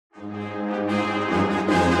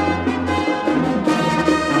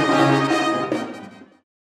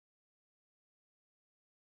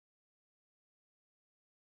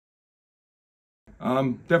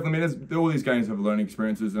Definitely, all these games have learning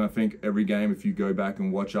experiences, and I think every game, if you go back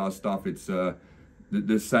and watch our stuff, it's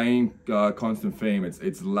the same constant theme.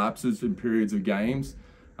 It's lapses in periods of games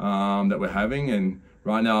that we're having, and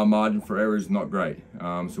right now our margin for error is not great.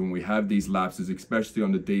 So when we have these lapses, especially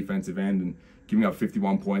on the defensive end, and giving up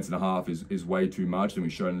 51 points in a half is way too much. And we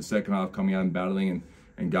showed in the second half, coming out and battling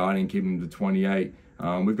and guarding, keeping them to 28.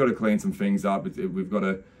 We've got to clean some things up. We've got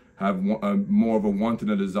to have more of a want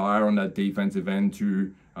and a desire on that defensive end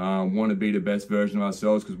to want to be the best version of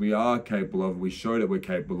ourselves, because we are capable of it. We show that we're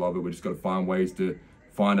capable of it. We just got to find ways to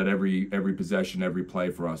find out every possession, every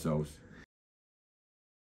play for ourselves.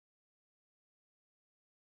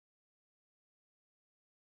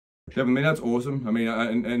 I mean, that's awesome. I mean,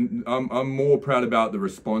 and I'm more proud about the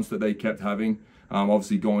response that they kept having.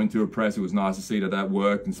 Obviously, going to a press, it was nice to see that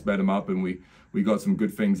worked and sped them up, and we got some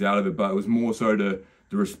good things out of it. But it was more so the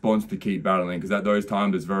response to keep battling, because at those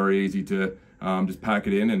times it's very easy to just pack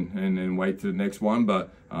it in and wait to the next one.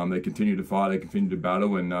 But they continue to fight, they continue to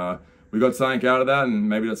battle, and we got something out of that, and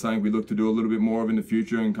maybe that's something we look to do a little bit more of in the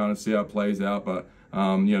future and kind of see how it plays out. But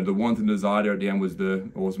you know, the want and desire there at the end was the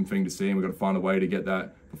awesome thing to see, and we've got to find a way to get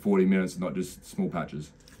that for 40 minutes and not just small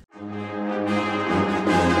patches.